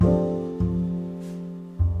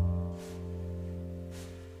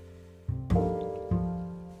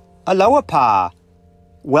Aloha!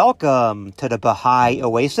 Welcome to the Baha'i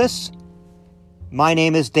Oasis. My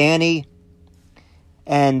name is Danny,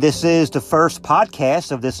 and this is the first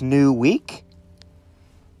podcast of this new week.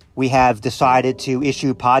 We have decided to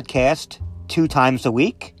issue podcast 2 times a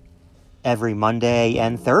week, every Monday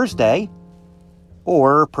and Thursday,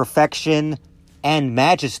 or Perfection and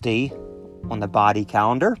Majesty on the body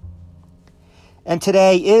calendar. And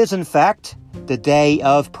today is, in fact, the day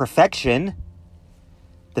of perfection,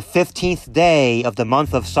 the 15th day of the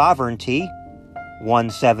month of sovereignty,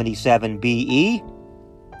 177 BE,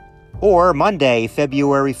 or Monday,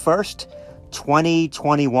 February 1st,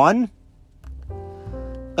 2021.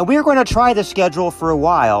 And we're going to try the schedule for a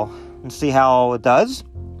while and see how it does.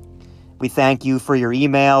 We thank you for your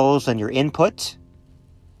emails and your input.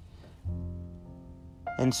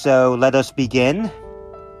 And so let us begin.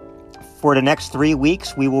 For the next 3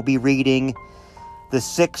 weeks, we will be reading the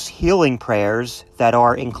 6 healing prayers that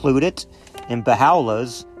are included in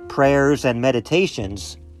Baha'u'llah's Prayers and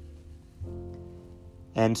Meditations.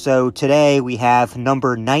 And so today we have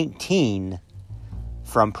number 19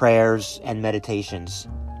 from Prayers and Meditations.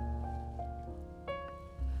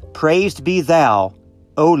 Praised be thou,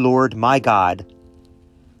 O Lord my God.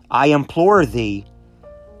 I implore thee,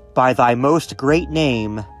 by thy most great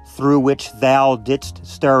name, through which thou didst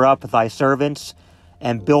stir up thy servants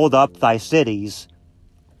and build up thy cities,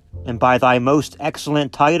 and by thy most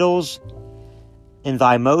excellent titles, in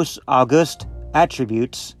thy most august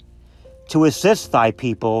attributes, to assist thy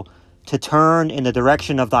people to turn in the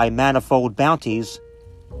direction of thy manifold bounties,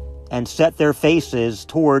 and set their faces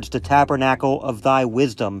towards the tabernacle of thy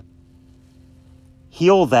wisdom.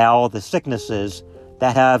 Heal thou the sicknesses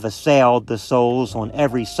that have assailed the souls on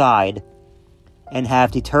every side, and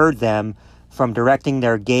have deterred them from directing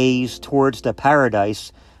their gaze towards the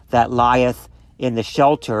paradise that lieth in the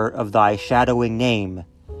shelter of thy shadowing name,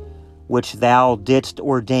 which thou didst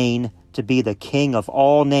ordain to be the King of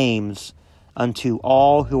all names unto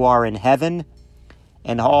all who are in heaven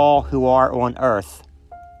and all who are on earth.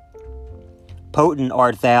 Potent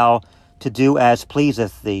art thou to do as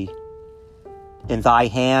pleaseth thee. In thy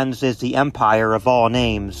hands is the empire of all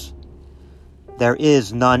names. There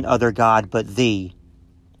is none other God but thee,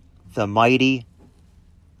 the mighty,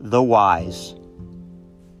 the wise.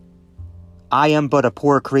 I am but a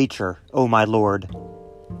poor creature, O my Lord.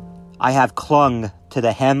 I have clung to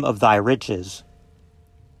the hem of thy riches.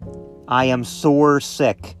 I am sore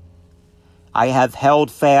sick. I have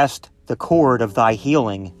held fast the cord of thy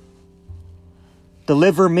healing.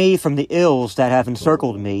 Deliver me from the ills that have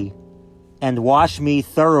encircled me, and wash me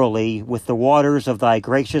thoroughly with the waters of thy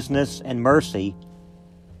graciousness and mercy,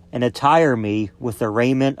 and attire me with the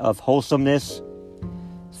raiment of wholesomeness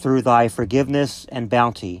through thy forgiveness and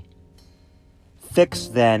bounty. Fix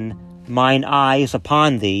then mine eyes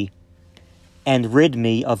upon thee, and rid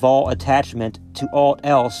me of all attachment to aught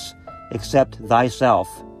else except thyself.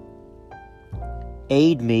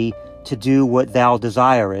 Aid me to do what thou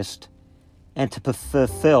desirest, and to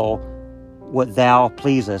fulfill what thou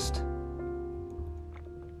pleasest.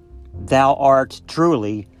 Thou art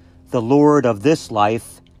truly the Lord of this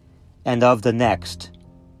life and of the next.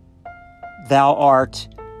 Thou art,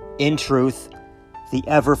 in truth, the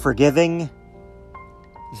ever-forgiving,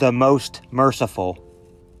 the most merciful.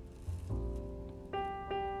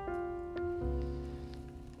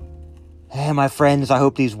 And my friends, I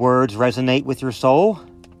hope these words resonate with your soul.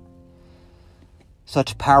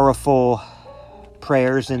 Such powerful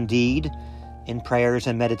prayers indeed in Prayers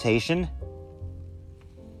and Meditation.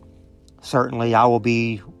 Certainly, I will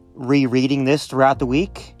be rereading this throughout the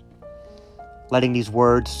week, letting these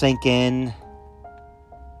words sink in,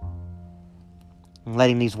 and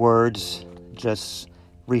letting these words just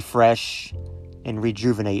refresh and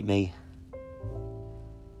rejuvenate me.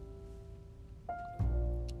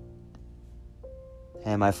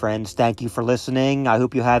 And my friends, thank you for listening. I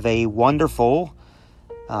hope you have a wonderful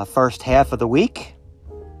first half of the week.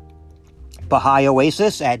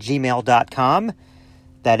 BahaiOasis@gmail.com.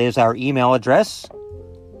 That is our email address.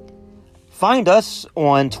 Find us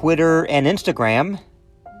on Twitter and Instagram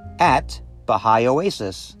at Baha'i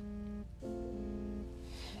Oasis.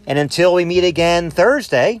 And until we meet again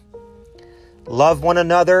Thursday, love one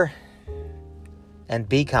another and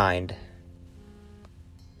be kind.